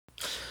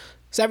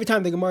So every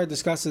time the Gemara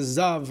discusses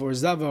Zav or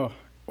Zava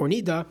or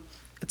Nida,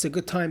 it's a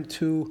good time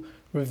to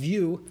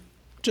review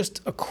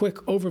just a quick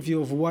overview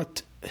of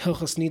what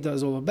Hilchas Nida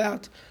is all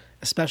about.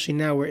 Especially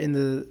now we're in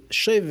the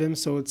Shevim,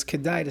 so it's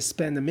kedai to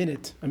spend a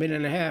minute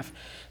and a half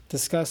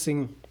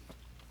discussing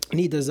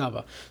Nida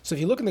Zava. So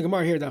if you look in the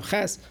Gemara here, Dav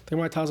Ches, the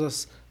Gemara tells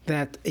us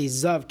that a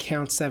Zav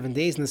counts 7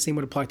 days, and the same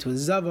would apply to a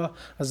Zava.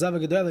 A Zava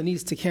Gedola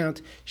needs to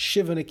count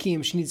Shiva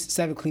Nakim, she needs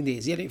 7 clean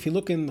days. Yet if you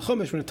look in the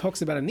Chumash, when it talks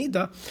about a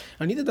Nida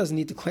doesn't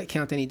need to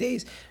count any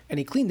days,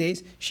 any clean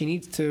days. She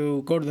needs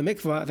to go to the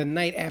mikvah the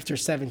night after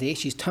 7 days.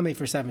 She's tamei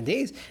for 7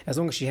 days. As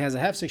long as she has a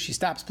hefsek, she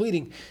stops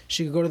bleeding,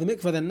 she could go to the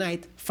mikvah the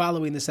night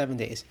following the 7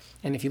 days.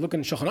 And if you look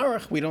in Shulchan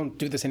Aruch, we don't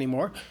do this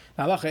anymore.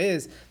 The halacha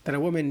is that a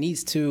woman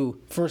needs to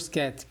first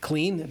get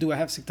clean, do a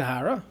hefsek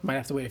tahara, might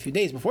have to wait a few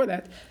days before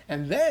that,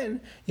 and then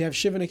you have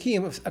Shiva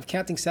Nakim of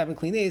counting 7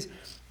 clean days.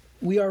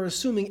 We are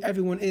assuming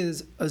everyone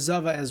is a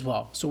Zava as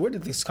well. So where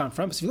did this come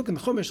from? So if you look in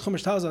the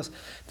Chumash tells us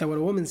that when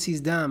a woman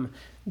sees Dam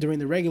during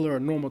the regular or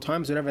normal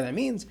times, whatever that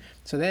means,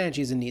 so then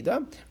she's a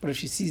Nida. But if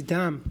she sees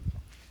Dam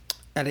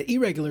at an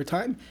irregular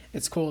time,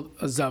 it's called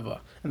a Zava.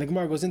 And the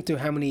Gemara goes into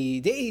how many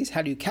days,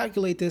 how do you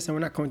calculate this, and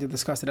we're not going to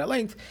discuss it at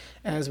length,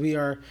 as we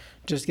are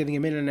just giving a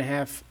minute and a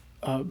half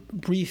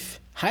brief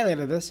highlight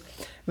of this.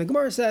 And the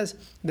Gemara says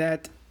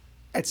that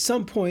at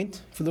some point,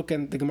 if you look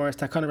at the Gemara's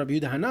Takana Rabbi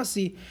Yehuda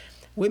Hanasi,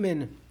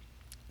 women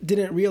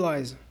didn't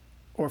realize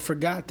or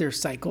forgot their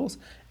cycles,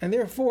 and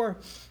therefore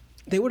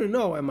they wouldn't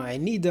know, am I a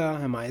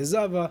Nida, am I a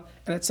Zava?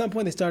 And at some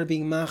point they started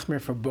being machmer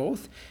for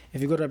both.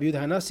 If you go to Rabbi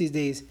Yehuda Hanasi's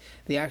days,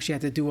 they actually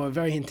had to do a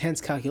very intense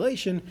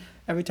calculation.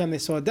 Every time they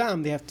saw a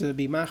Dam, they have to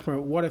be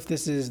machmer. What if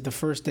this is the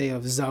first day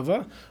of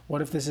Zava?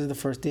 What if this is the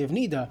first day of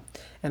Nida?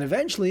 And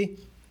eventually,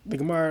 the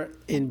Gemara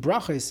in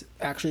Brachos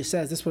actually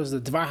says this was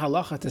the Dvar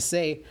Halacha to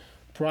say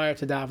prior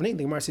to davening.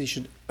 The Gemara says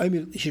you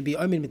should be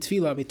Omin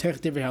Mitfila Mitoch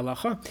Divrei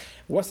Halacha.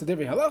 What's the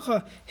Divrei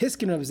Halacha?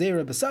 Hiskin Rav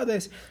Zera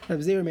Besades. Rav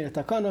Zera made a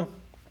takana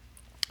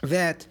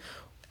that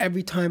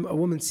every time a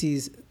woman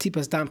sees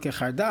Tipas Dam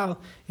Kechardal,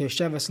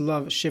 Yeshevas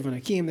Love Shiva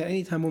Nakim, that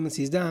anytime a woman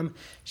sees Dam,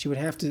 she would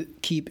have to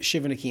keep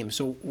Shiva Nakim.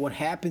 So what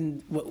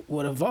happened,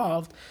 what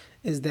evolved,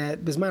 is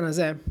that Bizman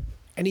Hazeh,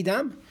 any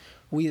Dam,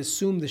 we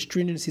assume the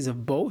stringencies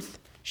of both.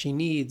 She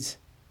needs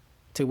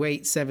to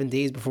wait 7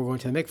 days before going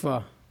to the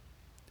mikvah,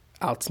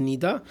 al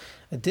Nida.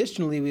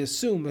 Additionally, we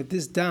assume that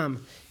this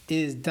Dam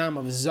is Dam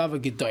of Zava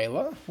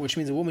Gedola, which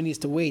means a woman needs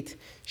to wait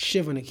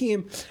Shiva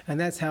Nakim, and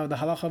that's how the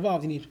halacha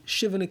evolved. You need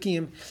Shiva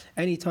Nakim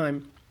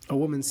anytime a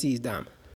woman sees Dam.